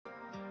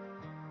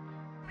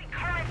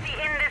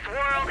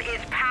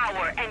is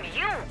power, and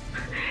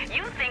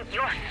you think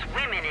you're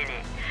swimming in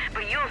it.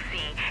 But you'll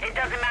see, it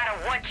doesn't matter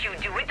what you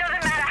do. It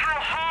doesn't matter how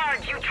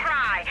hard you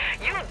try.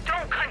 You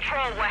don't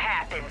control what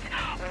happens.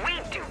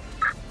 We do.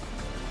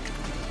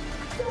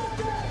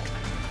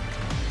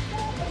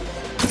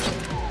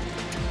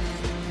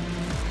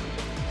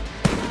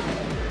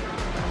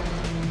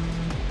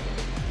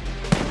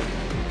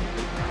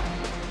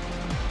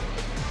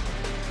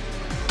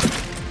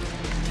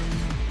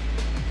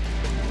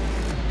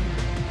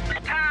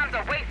 Times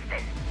are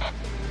wasted.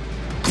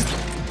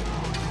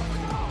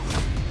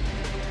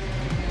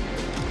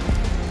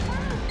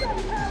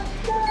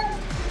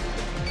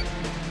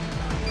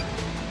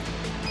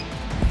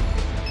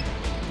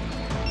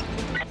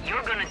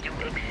 You're gonna do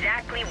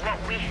exactly what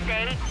we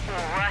say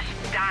or Rush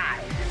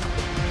dies.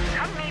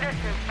 Come meet us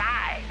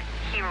inside,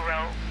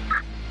 hero.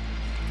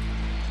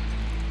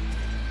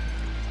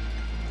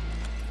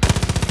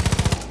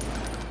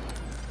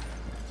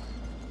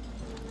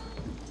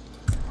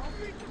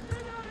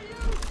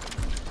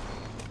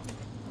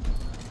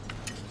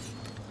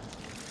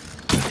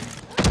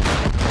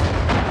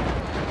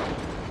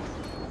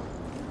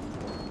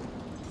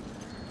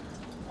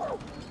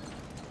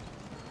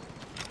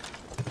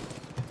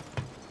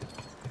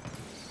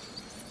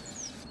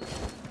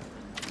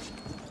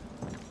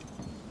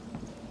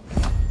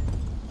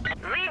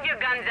 Leave your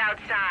guns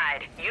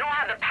outside. You don't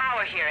have the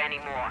power here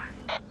anymore.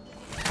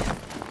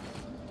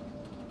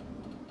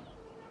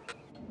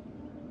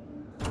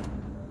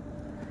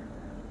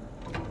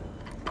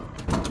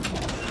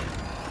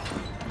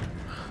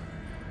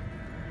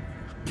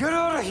 Get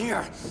out of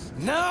here!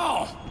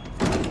 Now!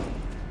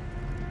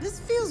 This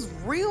feels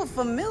real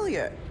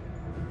familiar.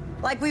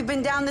 Like we've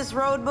been down this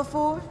road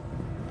before?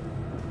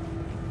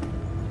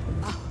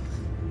 Oh.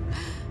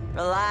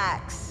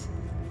 Relax.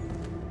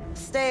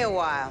 Stay a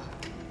while.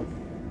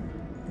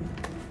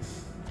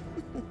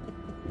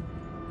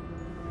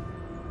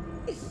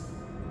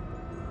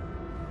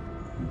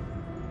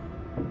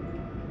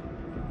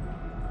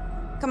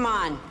 Come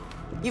on.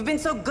 You've been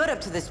so good up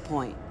to this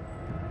point.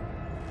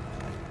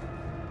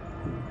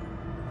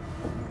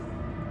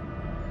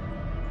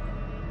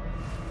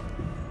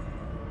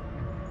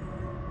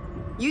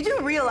 You do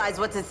realize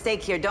what's at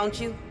stake here,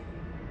 don't you?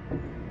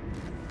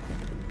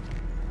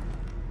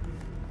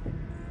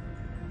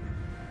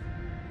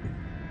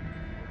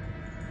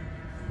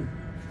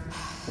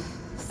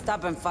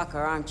 Stubborn fucker,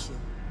 aren't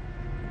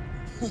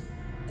you?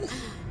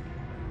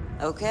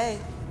 Okay.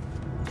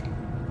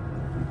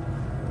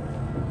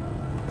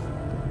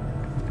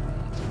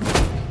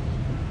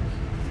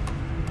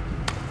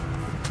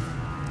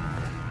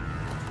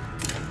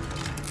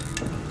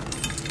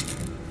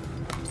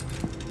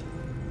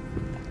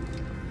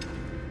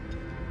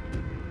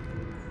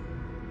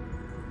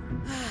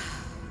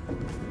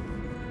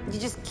 You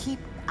just keep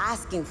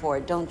asking for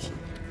it, don't you?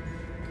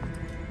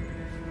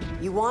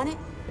 You want it?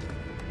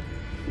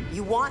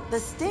 You want the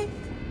stick?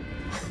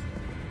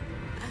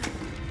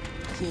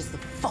 Here's the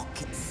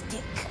fucking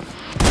stick.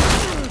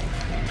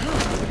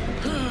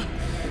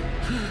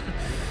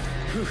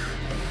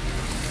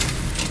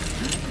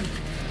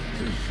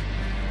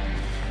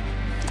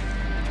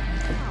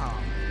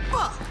 Oh,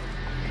 fuck!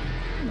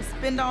 I'm gonna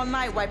spend all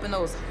night wiping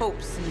those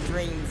hopes and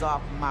dreams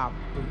off my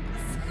boots.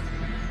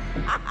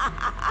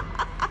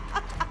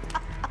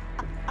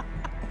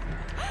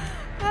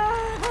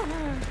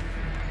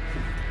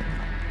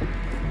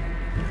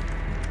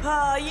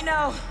 You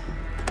know,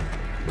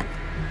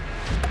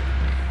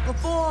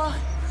 before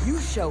you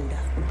showed up,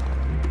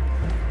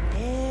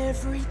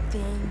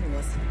 everything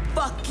was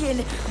fucking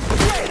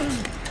great.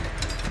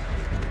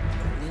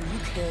 Then you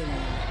came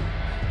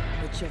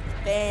in with your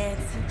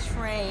fancy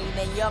train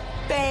and your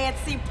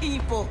fancy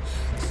people,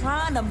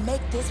 trying to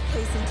make this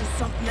place into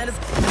something that is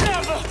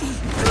never.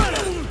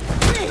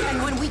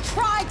 And when we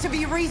tried to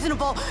be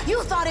reasonable,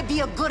 you thought it'd be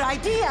a good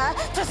idea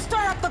to stir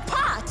up the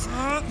pot.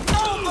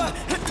 Over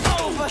and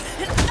over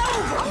and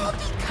over. All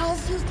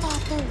because you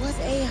thought there was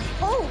a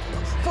hope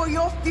for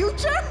your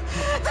future?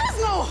 There's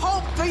no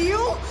hope for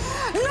you.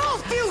 No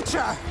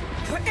future.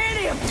 For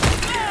any of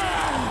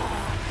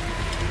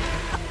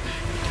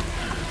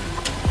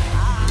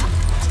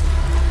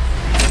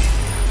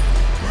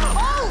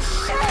Oh,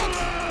 shit!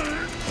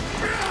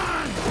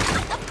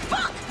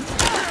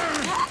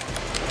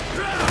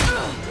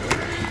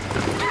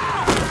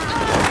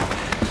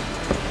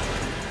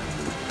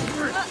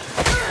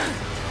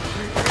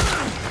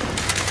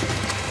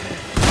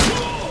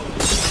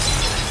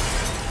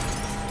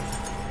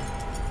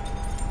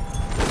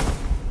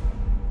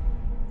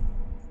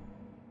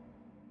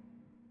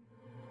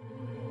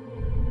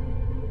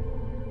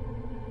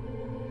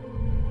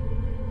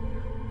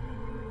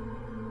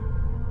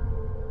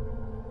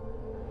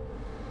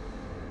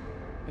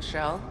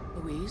 Michelle,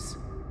 Louise,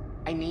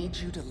 I need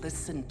you to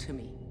listen to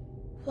me.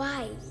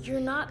 Why? You're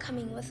not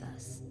coming with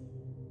us.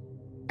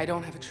 I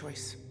don't have a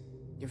choice.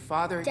 Your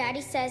father...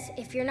 Daddy says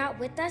if you're not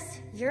with us,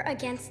 you're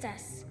against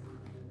us.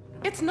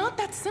 It's not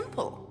that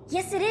simple.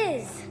 Yes, it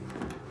is.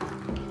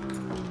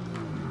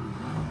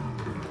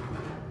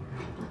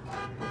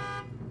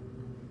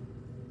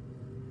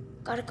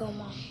 Gotta go,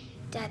 Mom.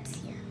 Dad's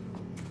here.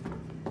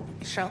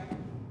 Michelle,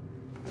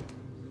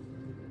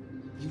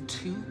 you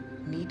two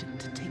need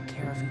to take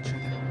care of each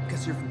other.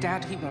 Because your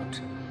dad, he won't.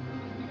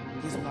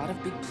 He has a lot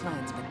of big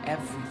plans, but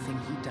everything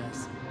he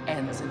does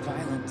ends in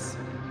violence.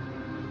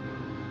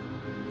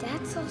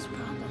 Dad solves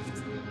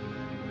problems.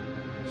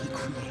 He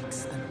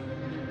creates them.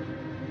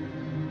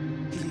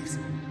 He leaves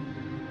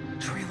a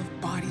trail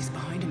of bodies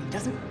behind him. He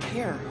doesn't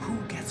care who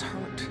gets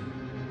hurt.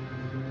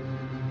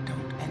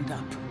 Don't end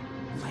up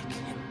like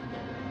him.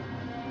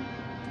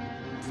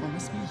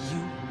 Promise me you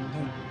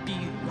won't be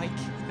like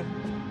him.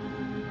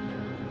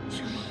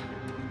 Sure, Mom.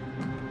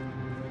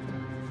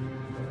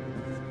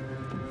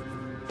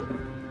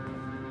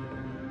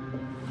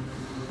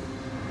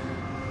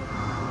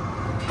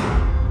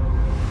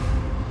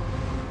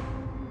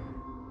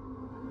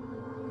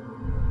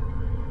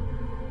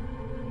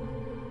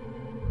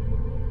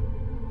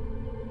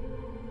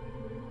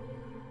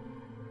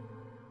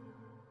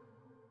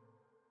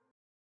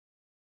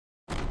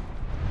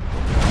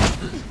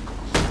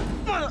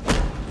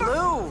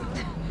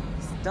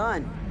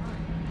 Done.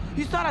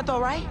 You saw that though,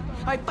 right?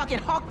 I fucking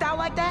hawked out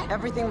like that?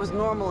 Everything was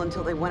normal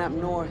until they went up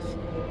north.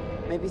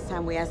 Maybe it's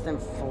time we ask them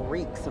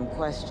freak some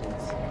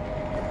questions.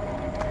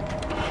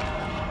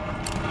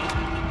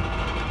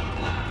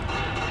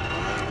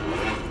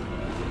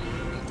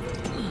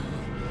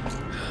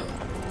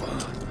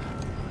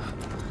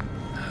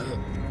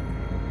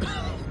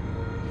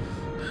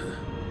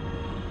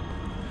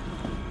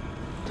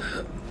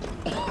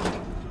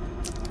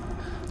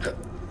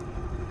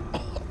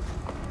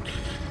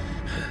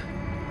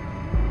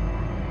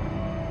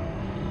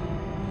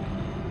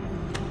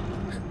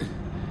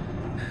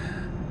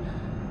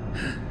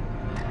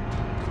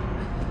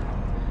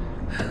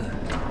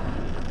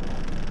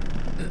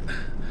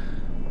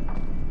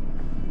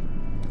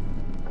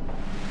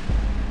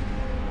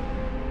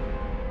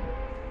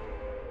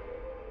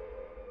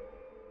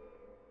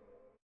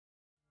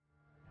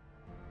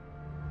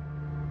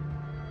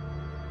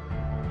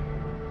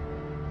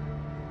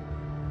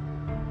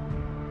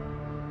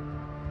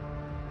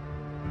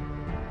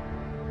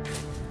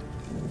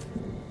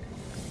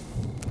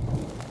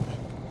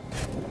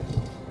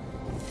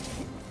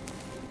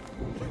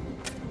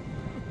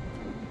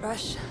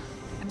 Rush,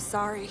 I'm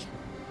sorry.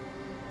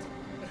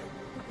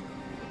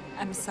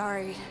 I'm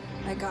sorry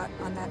I got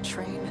on that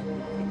train.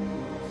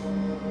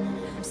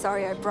 I'm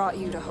sorry I brought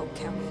you to Hope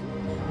County.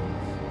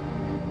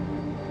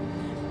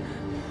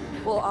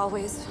 We'll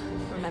always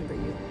remember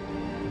you.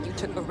 You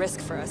took a risk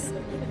for us,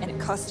 and it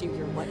cost you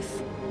your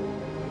life.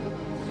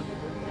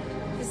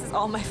 This is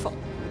all my fault.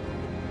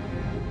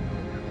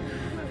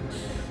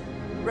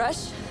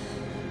 Rush,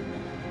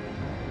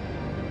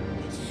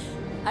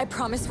 I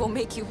promise we'll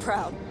make you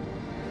proud.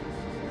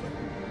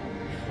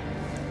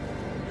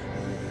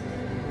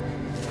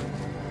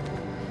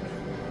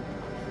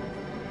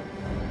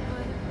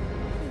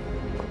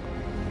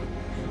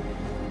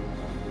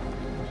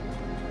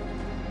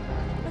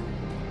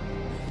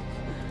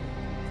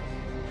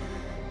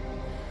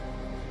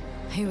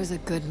 He was a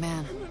good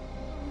man.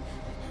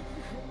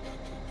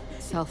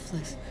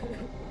 Selfless.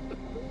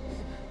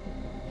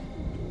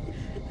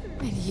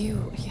 And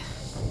you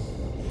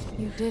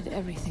did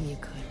everything you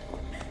could.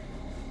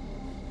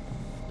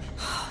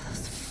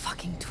 Those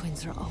fucking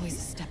twins are always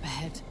a step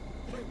ahead.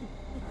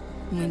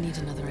 We need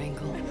another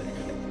angle.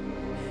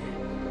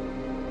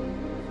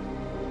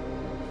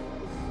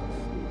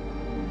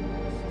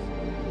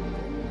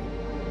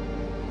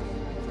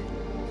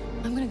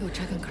 I'm gonna go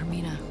check on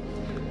Carmina.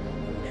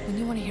 When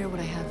you want to hear what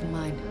I have in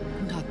mind,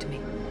 come talk to me.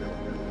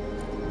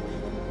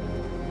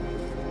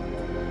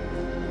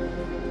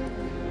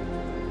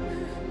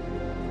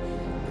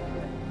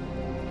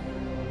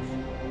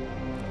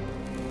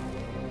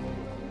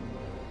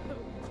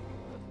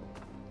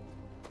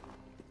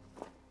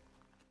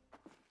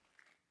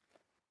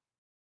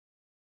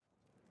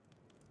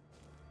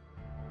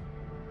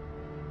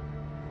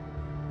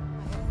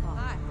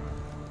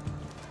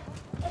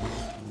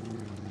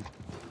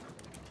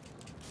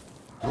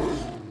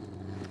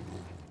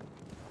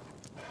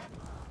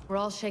 We're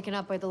all shaken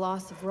up by the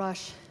loss of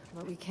Rush,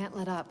 but we can't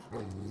let up.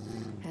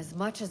 As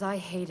much as I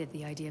hated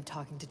the idea of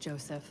talking to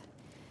Joseph,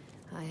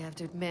 I have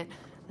to admit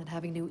that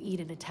having New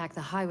Eden attack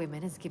the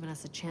highwaymen has given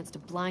us a chance to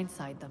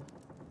blindside them.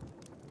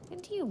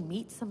 Didn't you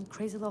meet some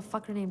crazy little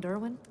fucker named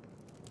Irwin?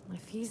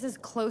 If he's as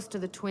close to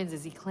the twins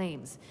as he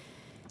claims,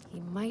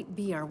 he might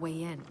be our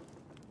way in.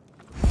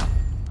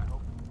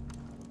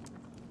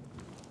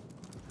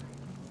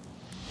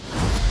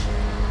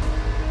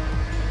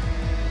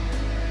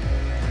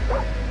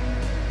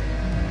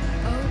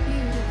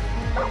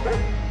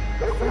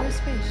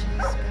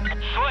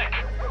 Slick,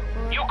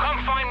 you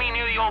come find me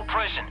near the old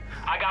prison.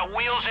 I got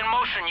wheels in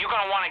motion you're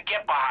gonna want to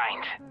get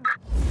behind.